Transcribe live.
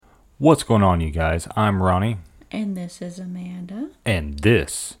What's going on, you guys? I'm Ronnie. And this is Amanda. And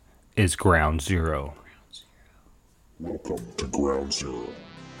this is Ground Zero. Welcome to Ground Zero.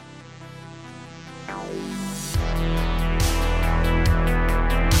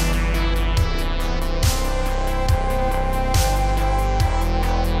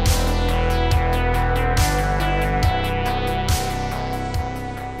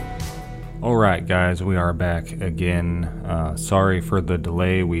 Alright guys, we are back again. Sorry for the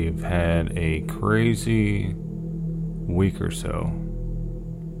delay. We've had a crazy week or so.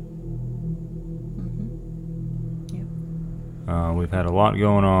 Yep. We've had a lot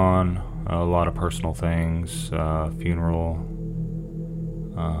going on, a lot of personal things, funeral.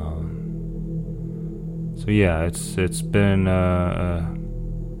 So yeah, it's been a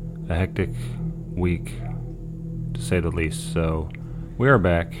hectic week, to say the least. So we are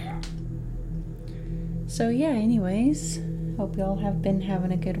back. So yeah, anyways, hope y'all have been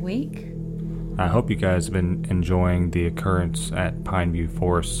having a good week. I hope you guys have been enjoying the Occurrence at Pineview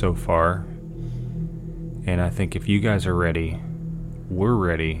Forest so far. And I think if you guys are ready, we're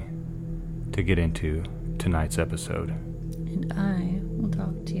ready to get into tonight's episode. And I will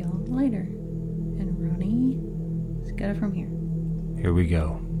talk to y'all later. And Ronnie, let's get it from here. Here we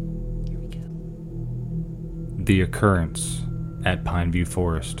go. Here we go. The Occurrence at Pineview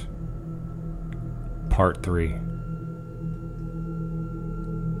Forest. Part 3.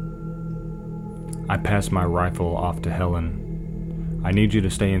 I pass my rifle off to Helen. I need you to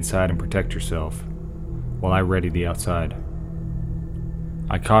stay inside and protect yourself while I ready the outside.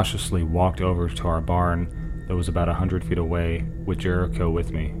 I cautiously walked over to our barn that was about 100 feet away with Jericho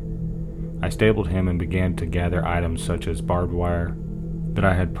with me. I stabled him and began to gather items such as barbed wire that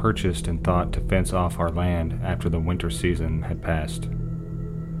I had purchased and thought to fence off our land after the winter season had passed.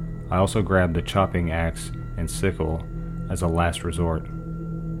 I also grabbed the chopping axe and sickle as a last resort,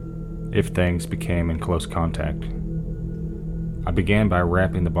 if things became in close contact. I began by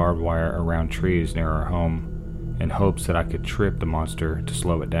wrapping the barbed wire around trees near our home in hopes that I could trip the monster to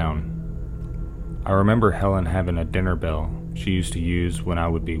slow it down. I remember Helen having a dinner bell she used to use when I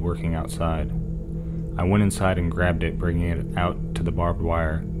would be working outside. I went inside and grabbed it, bringing it out to the barbed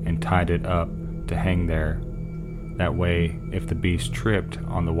wire and tied it up to hang there. That way, if the beast tripped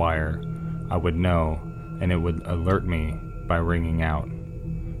on the wire, I would know, and it would alert me by ringing out,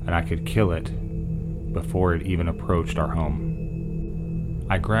 and I could kill it before it even approached our home.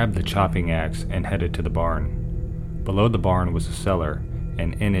 I grabbed the chopping axe and headed to the barn. Below the barn was a cellar,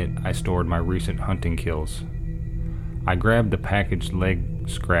 and in it I stored my recent hunting kills. I grabbed the packaged leg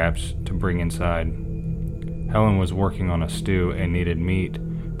scraps to bring inside. Helen was working on a stew and needed meat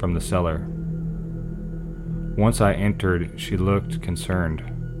from the cellar. Once I entered, she looked concerned,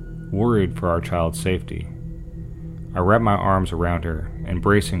 worried for our child's safety. I wrapped my arms around her,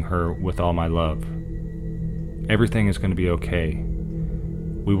 embracing her with all my love. Everything is going to be okay.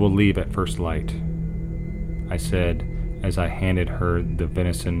 We will leave at first light, I said as I handed her the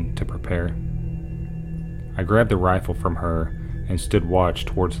venison to prepare. I grabbed the rifle from her and stood watch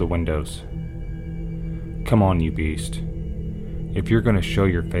towards the windows. Come on, you beast. If you're going to show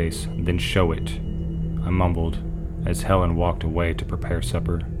your face, then show it, I mumbled as Helen walked away to prepare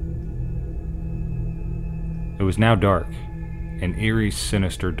supper. It was now dark, an eerie,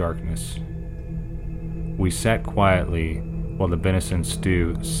 sinister darkness. We sat quietly while the venison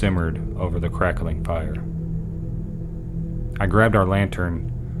stew simmered over the crackling fire. I grabbed our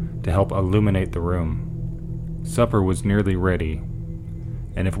lantern to help illuminate the room. Supper was nearly ready,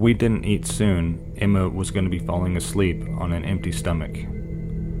 and if we didn't eat soon, Emma was going to be falling asleep on an empty stomach.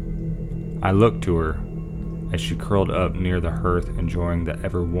 I looked to her as she curled up near the hearth, enjoying the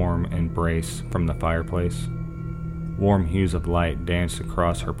ever-warm embrace from the fireplace. Warm hues of light danced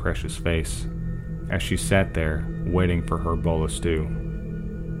across her precious face as she sat there, waiting for her bowl of stew.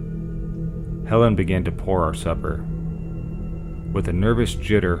 Helen began to pour our supper. With a nervous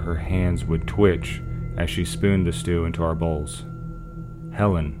jitter, her hands would twitch as she spooned the stew into our bowls.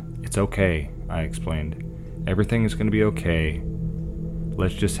 Helen, it's okay, I explained. Everything is going to be okay.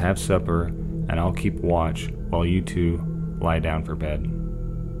 Let's just have supper, and I'll keep watch while you two lie down for bed.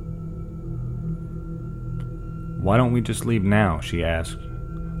 Why don't we just leave now, she asked.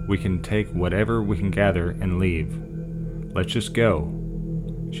 We can take whatever we can gather and leave. Let's just go,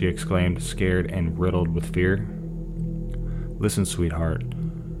 she exclaimed, scared and riddled with fear. Listen, sweetheart,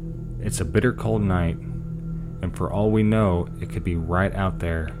 it's a bitter cold night, and for all we know, it could be right out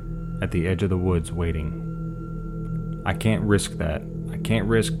there at the edge of the woods waiting. I can't risk that. I can't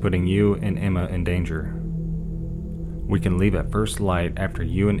risk putting you and Emma in danger. We can leave at first light after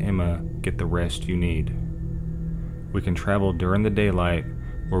you and Emma get the rest you need. We can travel during the daylight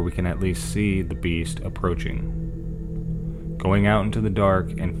where we can at least see the beast approaching. Going out into the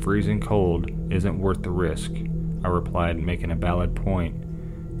dark and freezing cold isn't worth the risk, I replied, making a valid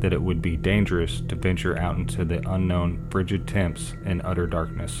point that it would be dangerous to venture out into the unknown frigid temps in utter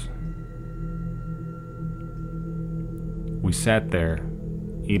darkness. We sat there,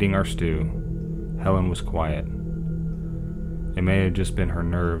 eating our stew. Helen was quiet. It may have just been her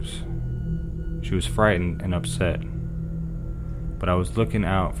nerves. She was frightened and upset, but I was looking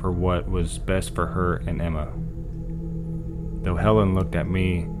out for what was best for her and Emma. Though Helen looked at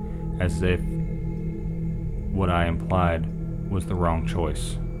me as if what I implied was the wrong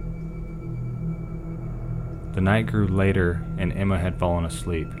choice. The night grew later and Emma had fallen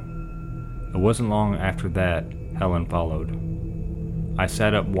asleep. It wasn't long after that Helen followed. I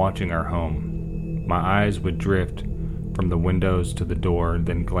sat up watching our home. My eyes would drift from the windows to the door,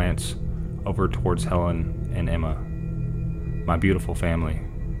 then glance over towards Helen and Emma, my beautiful family.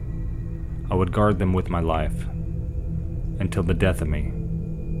 I would guard them with my life, until the death of me.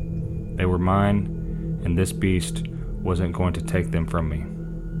 They were mine, and this beast wasn't going to take them from me.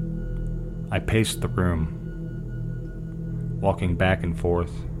 I paced the room, walking back and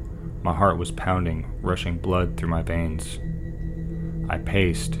forth. My heart was pounding, rushing blood through my veins. I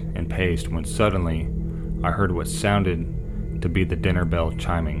paced and paced when suddenly I heard what sounded to be the dinner bell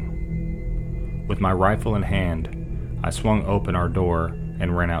chiming. With my rifle in hand, I swung open our door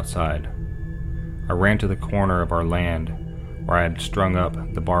and ran outside. I ran to the corner of our land where I had strung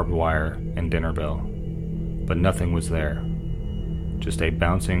up the barbed wire and dinner bell, but nothing was there. Just a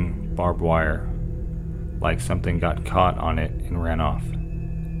bouncing barbed wire, like something got caught on it and ran off.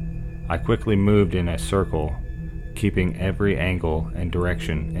 I quickly moved in a circle, keeping every angle and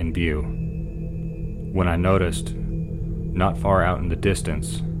direction in view, when I noticed, not far out in the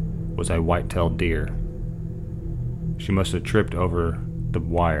distance, was a white-tailed deer. She must have tripped over the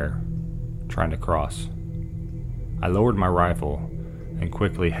wire, trying to cross. I lowered my rifle and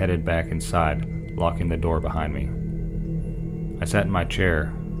quickly headed back inside, locking the door behind me. I sat in my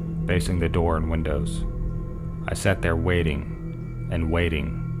chair, facing the door and windows. I sat there waiting and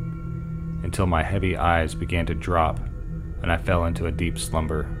waiting until my heavy eyes began to drop and I fell into a deep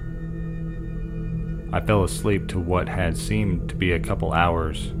slumber. I fell asleep to what had seemed to be a couple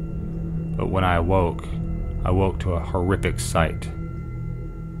hours, but when I awoke to a horrific sight.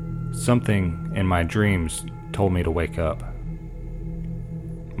 Something in my dreams told me to wake up.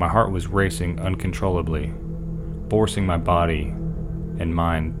 My heart was racing uncontrollably, forcing my body and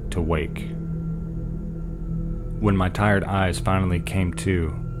mind to wake. When my tired eyes finally came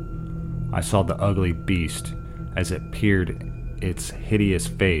to, I saw the ugly beast as it peered its hideous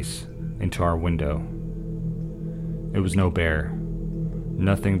face into our window. It was no bear,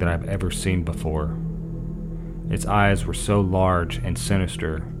 nothing that I've ever seen before. Its eyes were so large and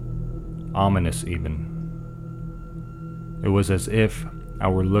sinister, ominous even. It was as if I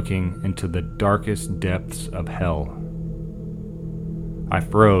were looking into the darkest depths of hell. I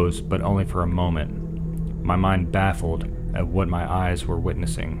froze, but only for a moment, my mind baffled at what my eyes were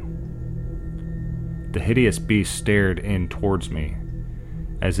witnessing. The hideous beast stared in towards me,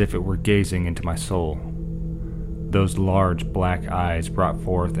 as if it were gazing into my soul. Those large black eyes brought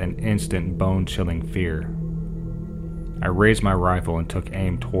forth an instant bone-chilling fear. I raised my rifle and took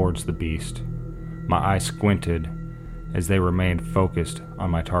aim towards the beast. My eyes squinted as they remained focused on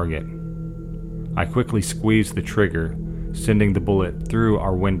my target. I quickly squeezed the trigger, sending the bullet through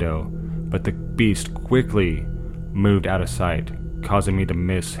our window, but the beast quickly moved out of sight, causing me to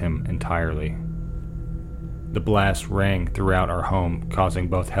miss him entirely. The blast rang throughout our home, causing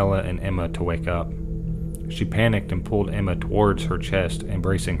both Hella and Emma to wake up. She panicked and pulled Emma towards her chest,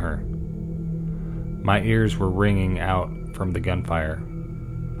 embracing her. My ears were ringing out from the gunfire.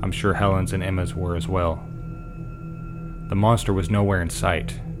 I'm sure Helen's and Emma's were as well. The monster was nowhere in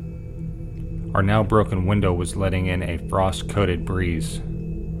sight. Our now broken window was letting in a frost-coated breeze.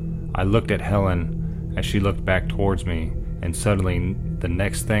 I looked at Helen as she looked back towards me, and suddenly, the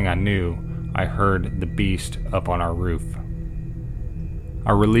next thing I knew, I heard the beast up on our roof.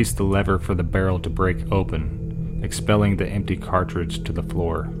 I released the lever for the barrel to break open, expelling the empty cartridge to the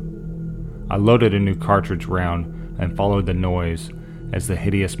floor. I loaded a new cartridge round and followed the noise as the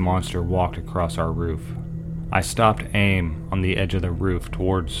hideous monster walked across our roof. I stopped aim on the edge of the roof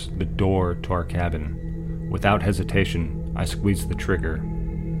towards the door to our cabin. Without hesitation, I squeezed the trigger.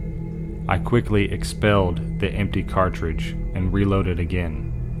 I quickly expelled the empty cartridge and reloaded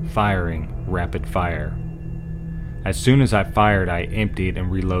again, firing rapid fire. As soon as I fired, I emptied and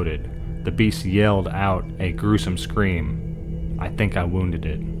reloaded. The beast yelled out a gruesome scream. I think I wounded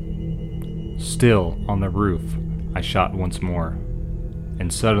it. Still on the roof, I shot once more.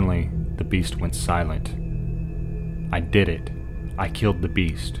 and suddenly the beast went silent. I did it. I killed the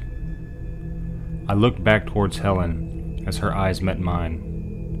beast. I looked back towards Helen as her eyes met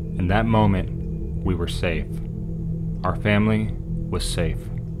mine. In that moment, we were safe. Our family was safe.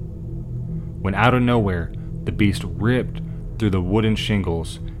 When out of nowhere, the beast ripped through the wooden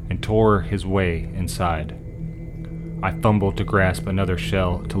shingles and tore his way inside. I fumbled to grasp another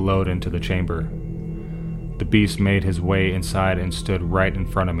shell to load into the chamber. The beast made his way inside and stood right in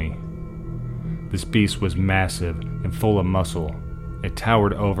front of me. This beast was massive and full of muscle. It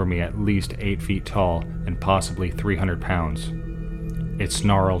towered over me at least 8 feet tall and possibly 300 pounds. It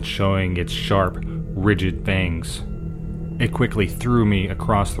snarled, showing its sharp, rigid fangs. It quickly threw me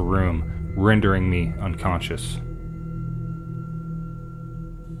across the room, rendering me unconscious.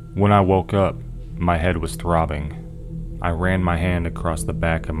 When I woke up, my head was throbbing. I ran my hand across the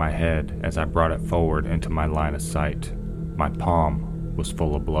back of my head as I brought it forward into my line of sight. My palm was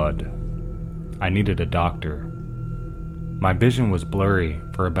full of blood. I needed a doctor. My vision was blurry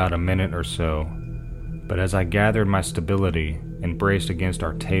for about a minute or so, but as I gathered my stability and braced against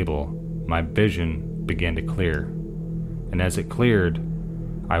our table, my vision began to clear. And as it cleared,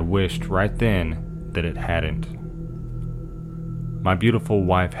 I wished right then that it hadn't. My beautiful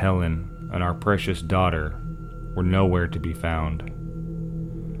wife Helen and our precious daughter were nowhere to be found.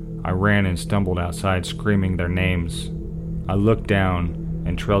 I ran and stumbled outside screaming their names. I looked down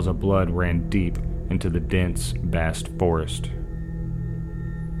and trails of blood ran deep into the dense, vast forest.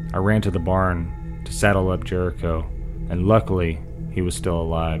 I ran to the barn to saddle up Jericho, and luckily he was still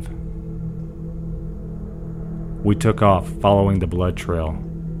alive. We took off following the blood trail,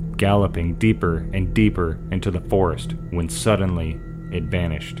 galloping deeper and deeper into the forest when suddenly it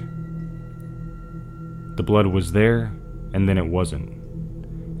vanished. The blood was there, and then it wasn't.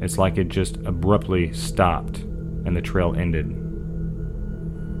 It's like it just abruptly stopped, and the trail ended.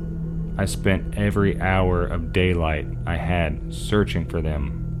 I spent every hour of daylight I had searching for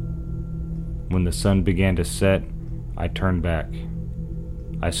them. When the sun began to set, I turned back.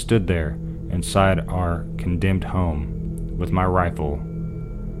 I stood there inside our condemned home with my rifle,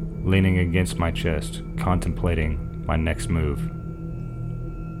 leaning against my chest, contemplating my next move.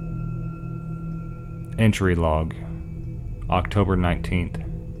 Entry log, October 19th,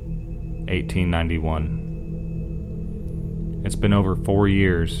 1891. It's been over 4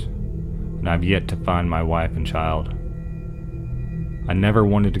 years, and I've yet to find my wife and child. I never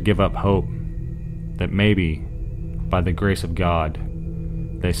wanted to give up hope that maybe, by the grace of God,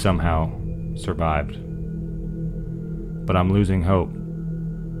 they somehow survived. But I'm losing hope.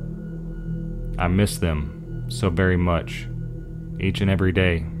 I miss them so very much, each and every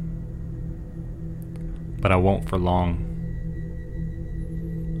day. But I won't for long.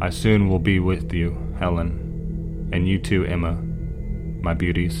 I soon will be with you, Helen, and you too, Emma, my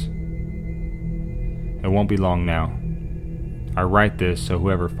beauties. It won't be long now. I write this so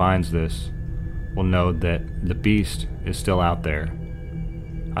whoever finds this will know that the beast is still out there.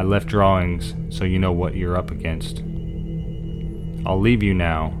 I left drawings so you know what you're up against. I'll leave you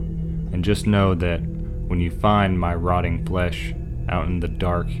now, and just know that when you find my rotting flesh out in the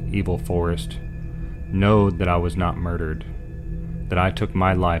dark, evil forest, know that I was not murdered, that I took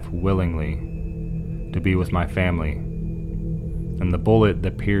my life willingly to be with my family, and the bullet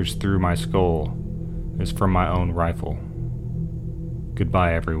that pierced through my skull is from my own rifle.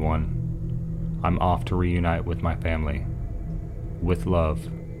 Goodbye, everyone. I'm off to reunite with my family. With love,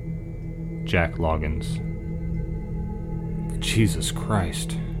 Jack Loggins. Jesus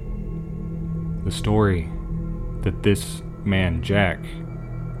Christ. The story that this man, Jack,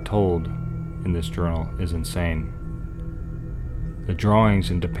 told in this journal is insane. The drawings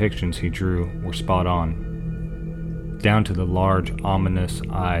and depictions he drew were spot on, down to the large, ominous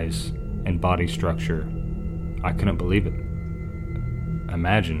eyes and body structure. I couldn't believe it.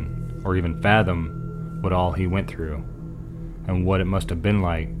 Imagine, or even fathom, what all he went through, and what it must have been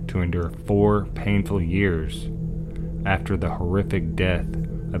like to endure 4 painful years after the horrific death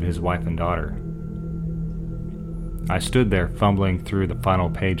of his wife and daughter. I stood there fumbling through the final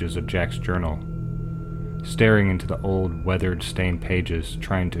pages of Jack's journal, staring into the old, weathered, stained pages,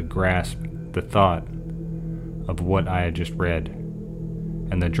 trying to grasp the thought of what I had just read,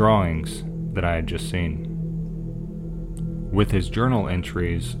 and the drawings that I had just seen. With his journal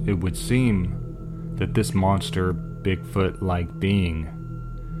entries, it would seem that this monster, Bigfoot-like being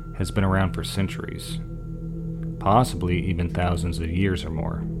has been around for centuries, possibly even thousands of years or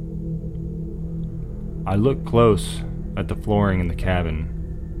more. I looked close at the flooring in the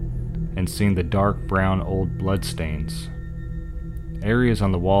cabin and seen the dark brown old blood stains. Areas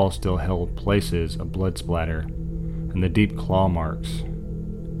on the wall still held places of blood splatter and the deep claw marks.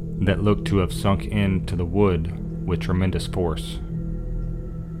 that looked to have sunk into the wood with tremendous force.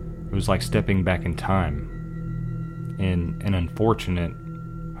 It was like stepping back in time, in an unfortunate,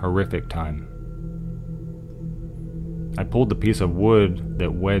 horrific time. I pulled the piece of wood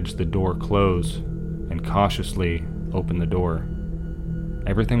that wedged the door close and cautiously opened the door.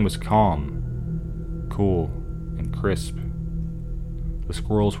 Everything was calm, cool, and crisp. The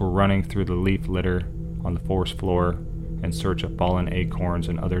squirrels were running through the leaf litter on the forest floor in search of fallen acorns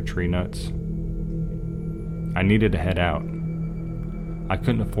and other tree nuts. I needed to head out. I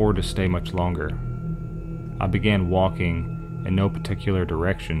couldn't afford to stay much longer. I began walking in no particular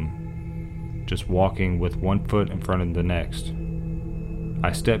direction, just walking with one foot in front of the next.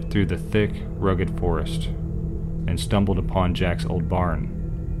 I stepped through the thick, rugged forest and stumbled upon Jack's old barn.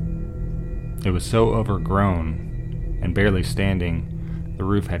 It was so overgrown and barely standing, the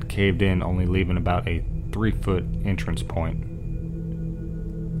roof had caved in, only leaving about a 3-foot entrance point.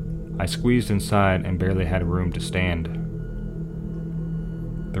 I squeezed inside and barely had room to stand.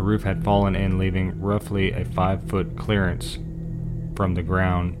 The roof had fallen in, leaving roughly a 5-foot clearance from the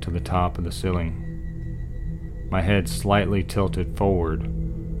ground to the top of the ceiling. My head slightly tilted forward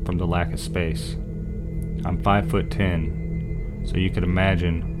from the lack of space. I'm 5'10", so you could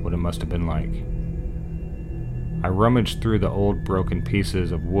imagine what it must have been like. I rummaged through the old broken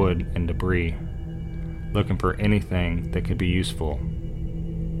pieces of wood and debris, looking for anything that could be useful.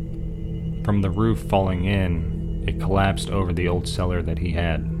 From the roof falling in, it collapsed over the old cellar that he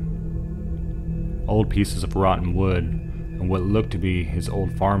had. Old pieces of rotten wood and what looked to be his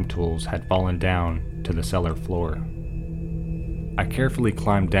old farm tools had fallen down to the cellar floor. I carefully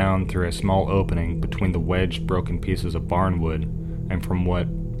climbed down through a small opening between the wedged broken pieces of barnwood and from what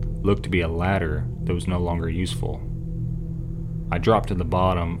looked to be a ladder that was no longer useful. I dropped to the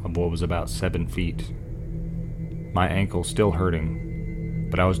bottom of what was about 7 feet. My ankle still hurting,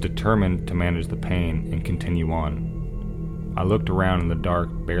 but I was determined to manage the pain and continue on. I looked around in the dark,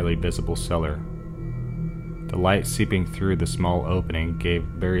 barely visible cellar. The light seeping through the small opening gave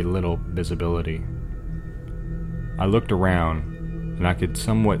very little visibility. I looked around, and I could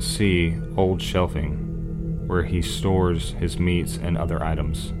somewhat see old shelving, where he stores his meats and other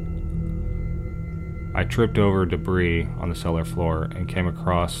items. I tripped over debris on the cellar floor and came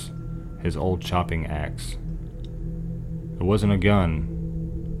across his old chopping axe. It wasn't a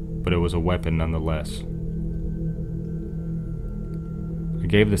gun, but it was a weapon nonetheless. I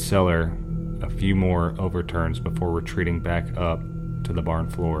gave the cellar a few more overturns before retreating back up to the barn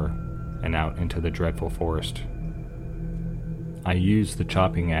floor and out into the dreadful forest. I used the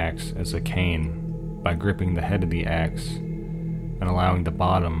chopping axe as a cane by gripping the head of the axe and allowing the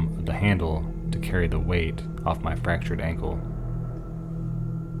bottom of the handle to carry the weight off my fractured ankle.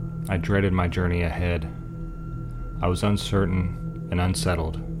 I dreaded my journey ahead. I was uncertain and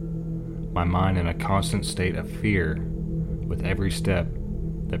unsettled, my mind in a constant state of fear with every step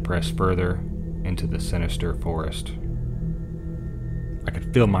that pressed further into the sinister forest. I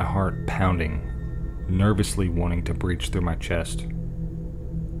could feel my heart pounding, nervously wanting to breach through my chest.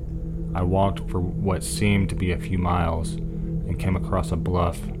 I walked for what seemed to be a few miles and came across a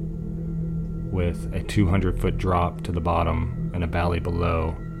bluff with a 200-foot drop to the bottom and a valley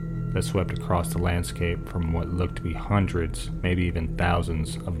below that swept across the landscape from what looked to be hundreds, maybe even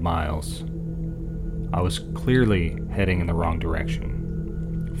thousands of miles. I was clearly heading in the wrong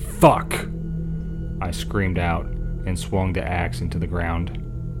direction. Fuck! I screamed out and swung the axe into the ground.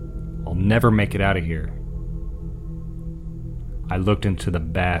 I'll never make it out of here. I looked into the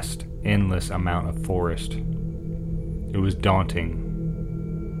vast, endless amount of forest. It was daunting.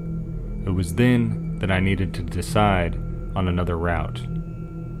 It was then that I needed to decide on another route,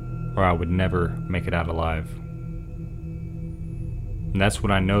 or I would never make it out alive. And that's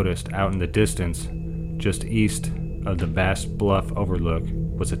when I noticed out in the distance, just east of the vast bluff overlook,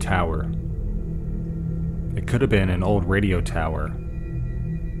 was a tower. It could have been an old radio tower,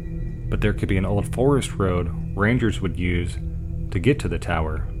 but there could be an old forest road rangers would use to get to the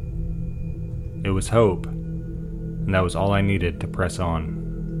tower. It was hope, and that was all I needed to press on.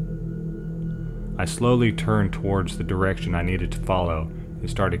 I slowly turned towards the direction I needed to follow and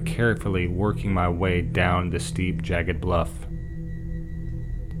started carefully working my way down the steep, jagged bluff.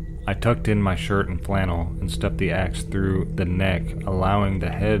 I tucked in my shirt and flannel and stuffed the axe through the neck, allowing the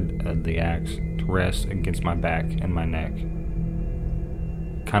head of the axe to rest against my back and my neck,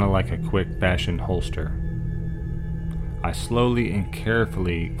 kind of like a quick-fashioned holster. I slowly and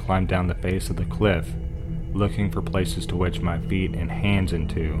carefully climbed down the face of the cliff, looking for places to wedge my feet and hands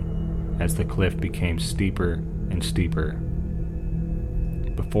into as the cliff became steeper and steeper.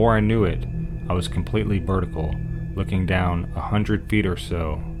 Before I knew it, I was completely vertical, looking down 100 feet or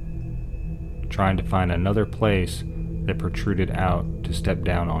so trying to find another place that protruded out to step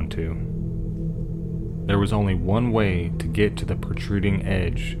down onto. There was only one way to get to the protruding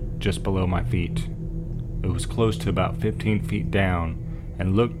edge just below my feet. It was close to about 15 feet down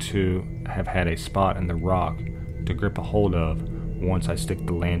and looked to have had a spot in the rock to grip a hold of once I stick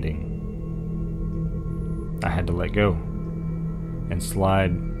the landing. I had to let go and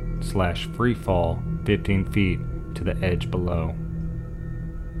slide/free fall 15 feet to the edge below.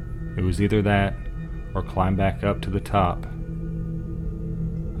 It was either that or climb back up to the top.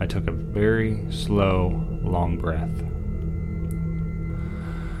 I took a very slow, long breath.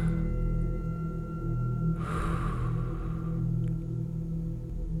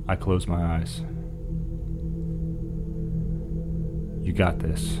 I closed my eyes. You got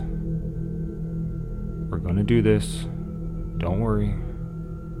this. We're gonna do this. Don't worry.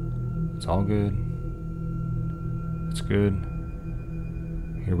 It's all good. It's good.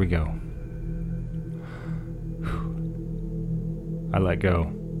 Here we go. I let go,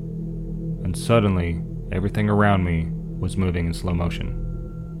 and suddenly everything around me was moving in slow motion.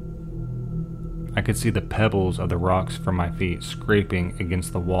 I could see the pebbles of the rocks from my feet scraping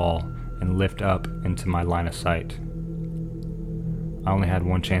against the wall and lift up into my line of sight. I only had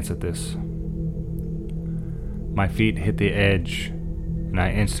one chance at this. My feet hit the edge, and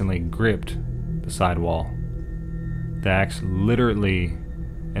I instantly gripped the side wall. The axe literally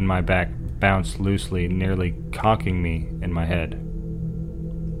in my back bounced loosely, nearly cocking me in my head.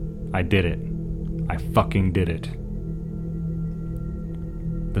 I did it. I fucking did it.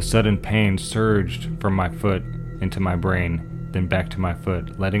 The sudden pain surged from my foot into my brain, then back to my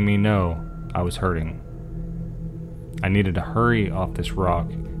foot, letting me know I was hurting. I needed to hurry off this rock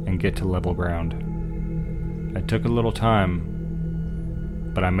and get to level ground. It took a little time,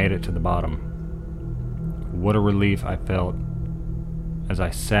 but I made it to the bottom. What a relief I felt as I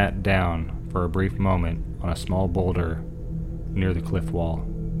sat down for a brief moment on a small boulder near the cliff wall,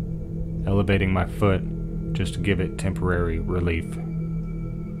 elevating my foot just to give it temporary relief.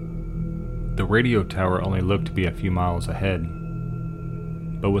 The radio tower only looked to be a few miles ahead,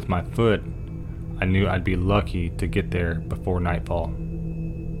 but with my foot, I knew I'd be lucky to get there before nightfall.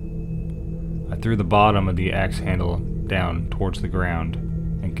 I threw the bottom of the axe handle down towards the ground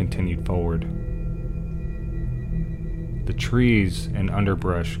and continued forward. The trees and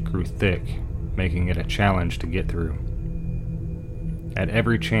underbrush grew thick, making it a challenge to get through. At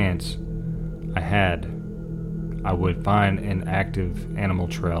every chance I had, I would find an active animal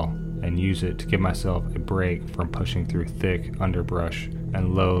trail and use it to give myself a break from pushing through thick underbrush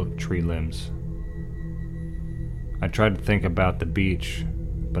and low tree limbs. I tried to think about the beach,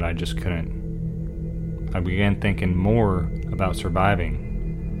 but I just couldn't. I began thinking more about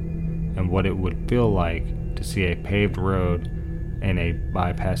surviving and what it would feel like to see a paved road and a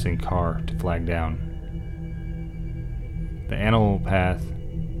bypassing car to flag down. The animal path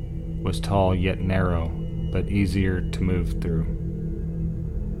was tall yet narrow, but easier to move through.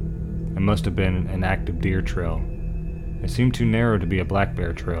 It must have been an active deer trail. It seemed too narrow to be a black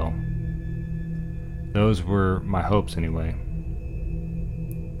bear trail. Those were my hopes anyway.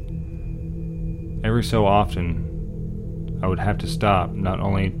 Every so often, I would have to stop not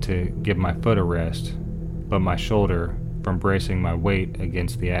only to give my foot a rest, but my shoulder from bracing my weight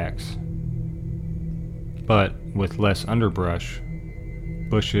against the axe. But with less underbrush,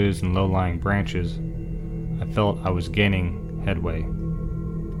 bushes, and low-lying branches, I felt I was gaining headway.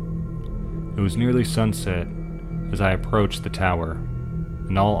 It was nearly sunset as I approached the tower.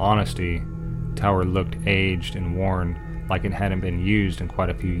 In all honesty, the tower looked aged and worn, like it hadn't been used in quite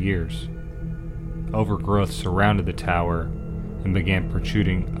a few years. Overgrowth surrounded the tower and began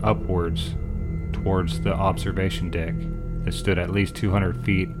protruding upwards towards the observation deck that stood at least 200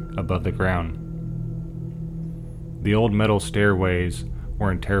 feet above the ground. The old metal stairways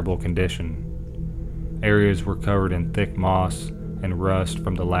were in terrible condition. Areas were covered in thick moss and rust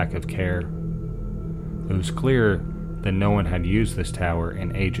from the lack of care. It was clear that no one had used this tower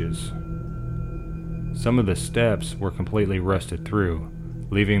in ages. Some of the steps were completely rusted through,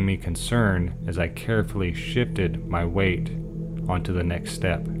 leaving me concerned as I carefully shifted my weight onto the next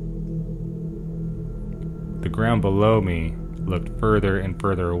step. The ground below me looked further and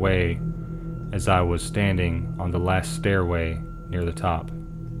further away as I was standing on the last stairway near the top.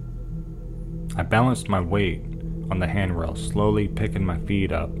 I balanced my weight on the handrail, slowly picking my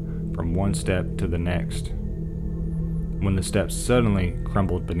feet up from one step to the next, when the steps suddenly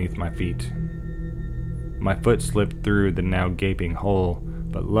crumbled beneath my feet. My foot slipped through the now gaping hole,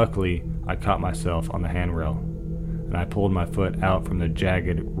 but luckily I caught myself on the handrail, and I pulled my foot out from the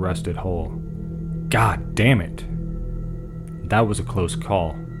jagged, rusted hole. God damn it! That was a close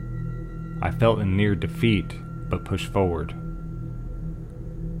call. I felt in near defeat, but pushed forward.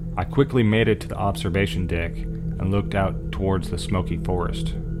 I quickly made it to the observation deck and looked out towards the smoky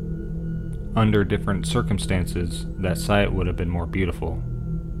forest. Under different circumstances, that sight would have been more beautiful.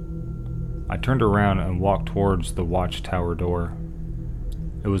 I turned around and walked towards the watchtower door.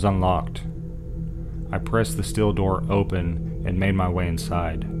 It was unlocked. I pressed the steel door open and made my way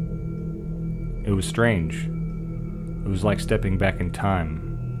inside. It was strange. It was like stepping back in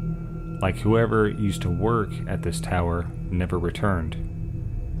time, like whoever used to work at this tower never returned.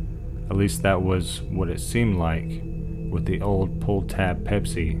 At least that was what it seemed like, with the old pull-tab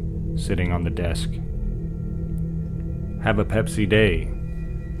Pepsi sitting on the desk. "Have a Pepsi day,"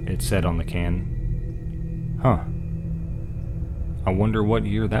 it said on the can. Huh. I wonder what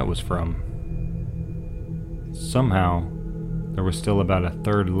year that was from. Somehow, there was still about a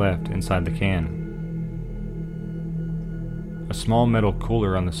third left inside the can. A small metal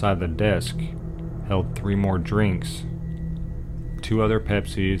cooler on the side of the desk held 3 more drinks, 2 other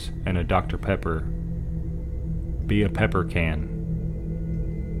Pepsis, and a Dr. Pepper. Be a pepper can.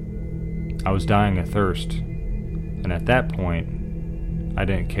 I was dying of thirst, and at that point, I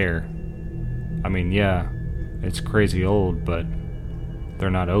didn't care. I mean, yeah, it's crazy old, but they're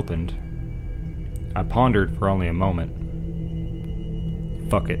not opened. I pondered for only a moment.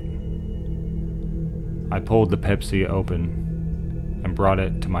 Fuck it. I pulled the Pepsi open and brought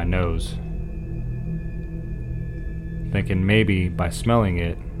it to my nose, thinking maybe by smelling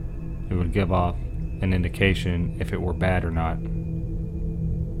it, it would give off an indication if it were bad or not.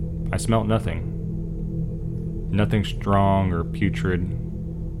 I smelt nothing. Nothing strong or putrid.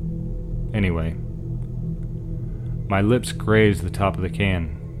 Anyway, my lips grazed the top of the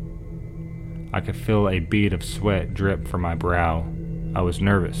can. I could feel a bead of sweat drip from my brow. I was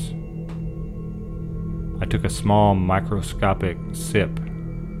nervous. I took a small microscopic sip.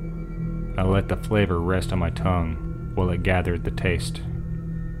 I let the flavor rest on my tongue while it gathered the taste.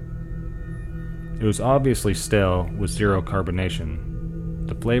 It was obviously stale with 0 carbonation.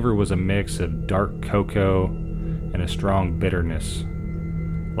 The flavor was a mix of dark cocoa and a strong bitterness,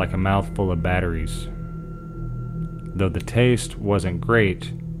 like a mouthful of batteries. Though the taste wasn't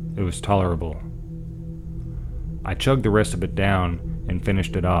great, it was tolerable. I chugged the rest of it down and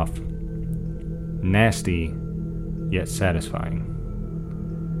finished it off. Nasty, yet satisfying,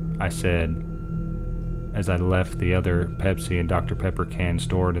 I said, as I left the other Pepsi and Dr. Pepper cans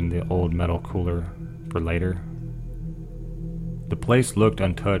stored in the old metal cooler for later. The place looked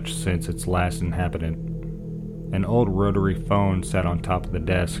untouched since its last inhabitant. An old rotary phone sat on top of the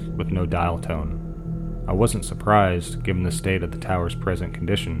desk with no dial tone. I wasn't surprised, given the state of the tower's present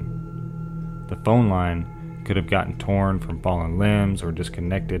condition. The phone line could have gotten torn from fallen limbs or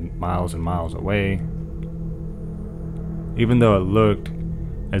disconnected miles and miles away. Even though it looked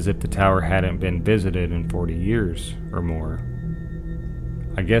as if the tower hadn't been visited in 40 years or more,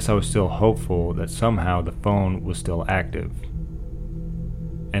 I guess I was still hopeful that somehow the phone was still active.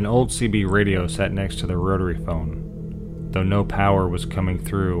 An old CB radio sat next to the rotary phone, though no power was coming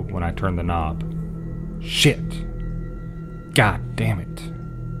through when I turned the knob. Shit! God damn it!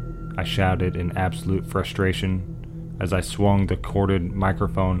 I shouted in absolute frustration as I swung the corded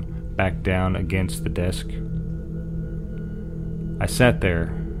microphone back down against the desk. I sat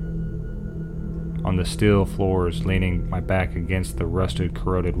there on the steel floors, leaning my back against the rusted,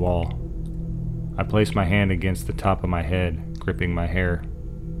 corroded wall. I placed my hand against the top of my head, gripping my hair,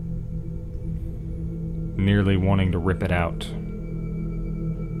 nearly wanting to rip it out.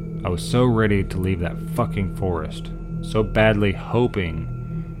 I was so ready to leave that fucking forest, so badly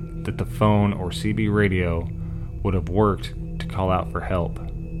hoping that the phone or CB radio would have worked to call out for help.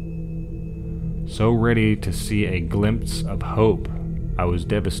 So ready to see a glimpse of hope, I was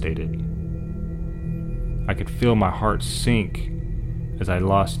devastated. I could feel my heart sink as I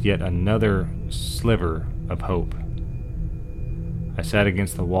lost yet another sliver of hope. I sat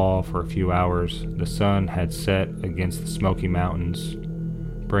against the wall for a few hours. The sun had set against the smoky mountains,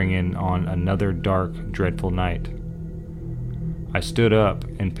 bringing on another dark, dreadful night. I stood up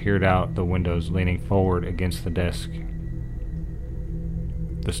and peered out the windows, leaning forward against the desk.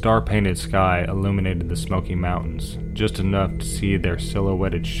 The star-painted sky illuminated the smoky mountains, just enough to see their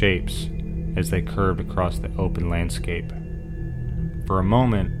silhouetted shapes as they curved across the open landscape. For a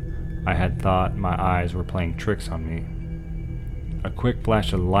moment, I had thought my eyes were playing tricks on me. A quick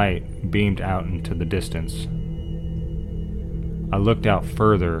flash of light beamed out into the distance. I looked out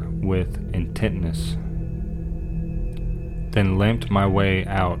further with intentness, then limped my way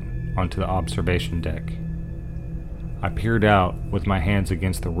out onto the observation deck. I peered out with my hands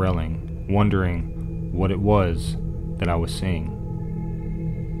against the railing, wondering what it was that I was seeing.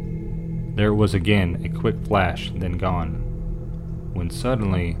 There was again a quick flash, then gone, when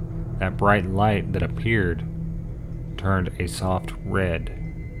suddenly that bright light that appeared turned a soft red.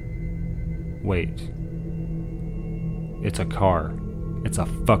 Wait. It's a car. It's a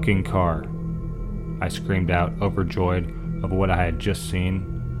fucking car. I screamed out, overjoyed of what I had just seen.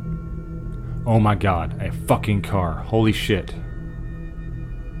 Oh my god, a fucking car. Holy shit.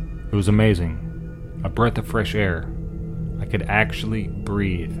 It was amazing. A breath of fresh air. I could actually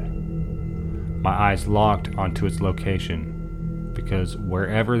breathe. My eyes locked onto its location, because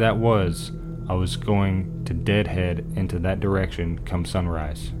wherever that was, I was going to deadhead into that direction come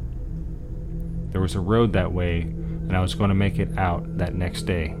sunrise. There was a road that way, and I was going to make it out that next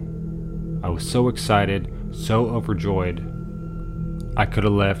day. I was so excited, so overjoyed. I could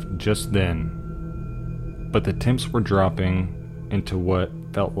have left just then, but the temps were dropping into what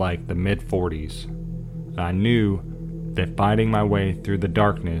felt like the mid-40s, and I knew that fighting my way through the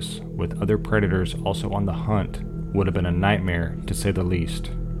darkness with other predators also on the hunt would have been a nightmare, to say the least.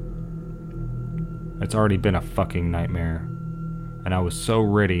 It's already been a fucking nightmare, and I was so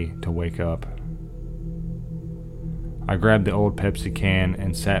ready to wake up. I grabbed the old Pepsi can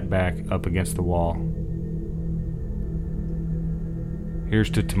and sat back up against the wall. Here's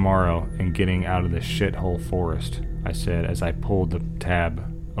to tomorrow and getting out of this shithole forest, I said as I pulled the tab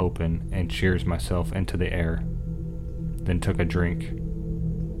open and cheersed myself into the air, then took a drink.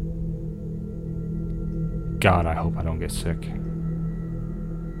 God, I hope I don't get sick.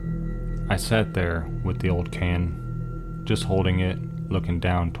 I sat there with the old can, just holding it, looking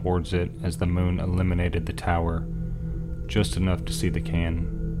down towards it as the moon illuminated the tower, just enough to see the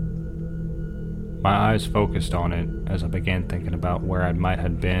can. My eyes focused on it as I began thinking about where I might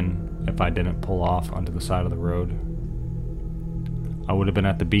have been if I didn't pull off onto the side of the road. I would have been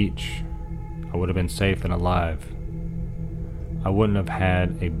at the beach. I would have been safe and alive. I wouldn't have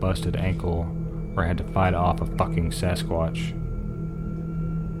had a busted ankle or had to fight off a fucking Sasquatch.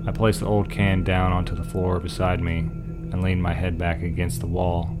 I placed the old can down onto the floor beside me and leaned my head back against the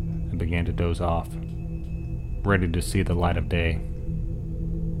wall and began to doze off, ready to see the light of day.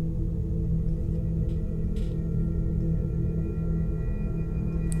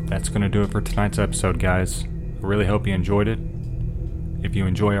 That's going to do it for tonight's episode, guys. I really hope you enjoyed it. If you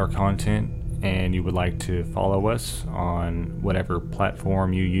enjoy our content and you would like to follow us on whatever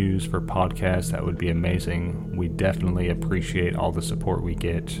platform you use for podcasts, that would be amazing. We definitely appreciate all the support we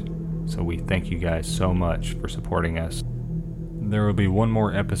get, so we thank you guys so much for supporting us. There will be one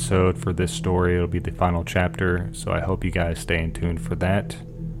more episode for this story. It'll be the final chapter, so I hope you guys stay in tune for that.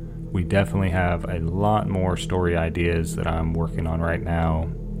 We definitely have a lot more story ideas that I'm working on right now,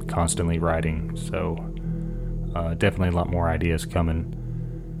 constantly writing, so definitely a lot more ideas coming.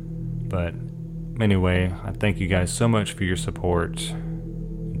 But anyway, I thank you guys so much for your support.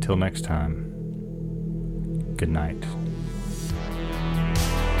 Until next time, good night.